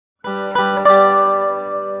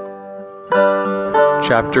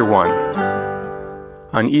Chapter 1.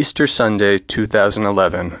 On Easter Sunday,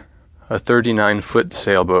 2011, a 39-foot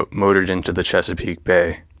sailboat motored into the Chesapeake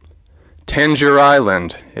Bay. "Tangier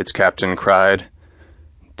Island!" its captain cried.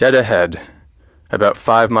 Dead ahead, about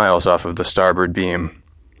 5 miles off of the starboard beam.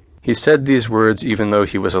 He said these words even though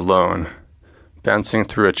he was alone, bouncing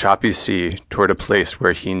through a choppy sea toward a place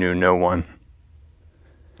where he knew no one.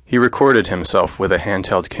 He recorded himself with a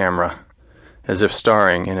handheld camera, as if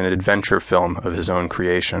starring in an adventure film of his own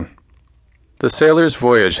creation. The sailor's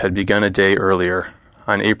voyage had begun a day earlier,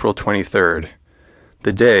 on April 23rd,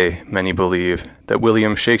 the day, many believe, that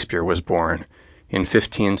William Shakespeare was born, in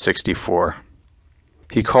 1564.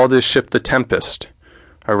 He called his ship the Tempest,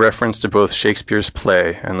 a reference to both Shakespeare's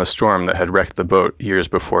play and the storm that had wrecked the boat years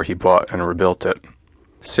before he bought and rebuilt it.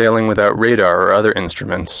 Sailing without radar or other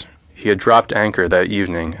instruments, he had dropped anchor that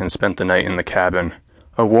evening and spent the night in the cabin,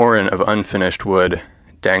 a warren of unfinished wood,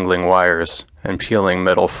 dangling wires, and peeling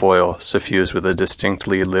metal foil suffused with a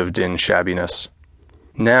distinctly lived-in shabbiness.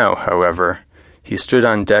 Now, however, he stood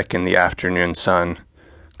on deck in the afternoon sun,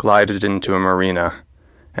 glided into a marina,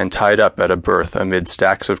 and tied up at a berth amid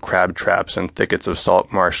stacks of crab traps and thickets of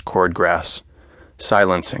salt marsh cordgrass,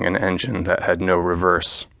 silencing an engine that had no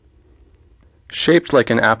reverse. Shaped like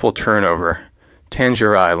an apple turnover,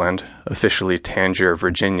 Tangier Island, officially Tangier,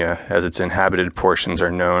 Virginia, as its inhabited portions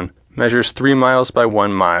are known, measures 3 miles by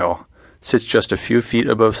 1 mile, sits just a few feet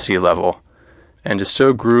above sea level, and is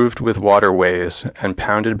so grooved with waterways and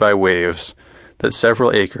pounded by waves that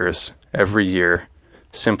several acres, every year,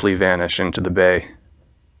 simply vanish into the bay.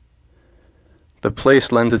 The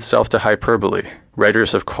place lends itself to hyperbole.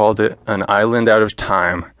 Writers have called it an island out of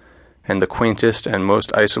time and the quaintest and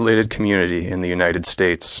most isolated community in the United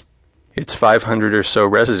States. Its 500 or so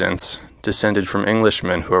residents, descended from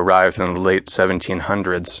Englishmen who arrived in the late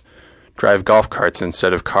 1700s, drive golf carts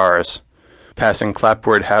instead of cars, passing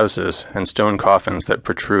clapboard houses and stone coffins that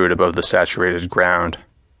protrude above the saturated ground.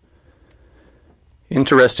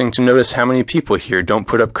 "Interesting to notice how many people here don't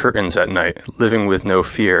put up curtains at night, living with no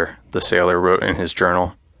fear," the sailor wrote in his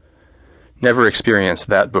journal. Never experienced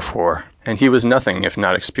that before, and he was nothing if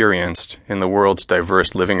not experienced in the world's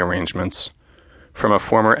diverse living arrangements, from a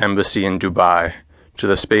former embassy in Dubai to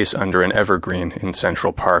the space under an evergreen in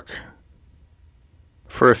Central Park.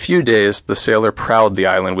 For a few days, the sailor prowled the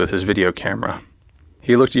island with his video camera.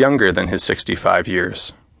 He looked younger than his 65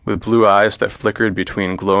 years, with blue eyes that flickered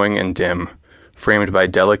between glowing and dim, framed by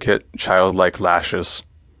delicate, childlike lashes.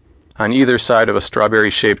 On either side of a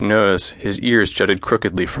strawberry-shaped nose, his ears jutted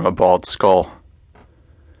crookedly from a bald skull.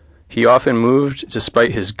 He often moved,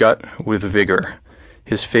 despite his gut, with vigor,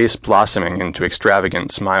 his face blossoming into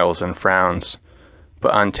extravagant smiles and frowns.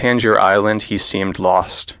 But on Tangier Island he seemed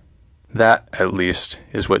lost. That, at least,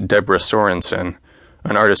 is what Deborah Sorensen,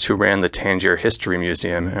 an artist who ran the Tangier History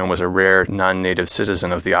Museum and was a rare non-native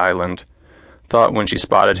citizen of the island, thought when she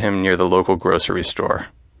spotted him near the local grocery store.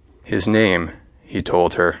 His name, he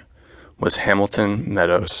told her, was Hamilton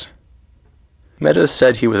Meadows. Meadows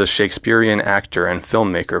said he was a Shakespearean actor and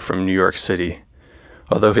filmmaker from New York City,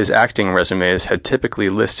 although his acting resumes had typically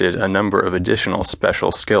listed a number of additional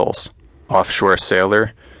special skills: offshore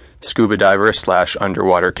sailor, scuba diver /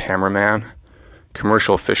 underwater cameraman,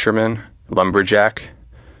 commercial fisherman, lumberjack,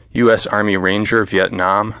 U.S. Army Ranger,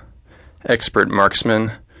 Vietnam, expert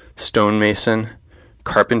marksman, stonemason,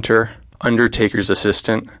 carpenter, undertaker's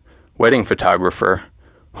assistant, wedding photographer,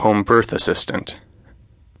 home birth assistant.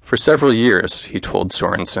 For several years, he told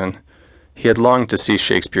Sorensen, he had longed to see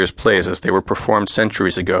Shakespeare's plays as they were performed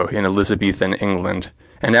centuries ago in Elizabethan England,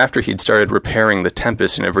 and after he'd started repairing the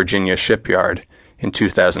Tempest in a Virginia shipyard in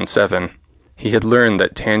 2007, he had learned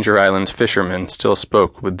that Tangier Island's fishermen still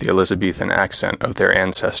spoke with the Elizabethan accent of their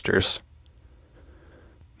ancestors.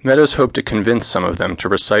 Meadows hoped to convince some of them to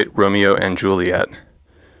recite Romeo and Juliet,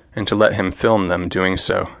 and to let him film them doing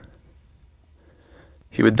so.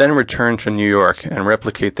 He would then return to New York and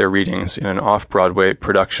replicate their readings in an off-Broadway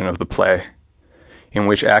production of the play, in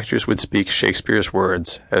which actors would speak Shakespeare's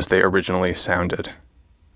words as they originally sounded.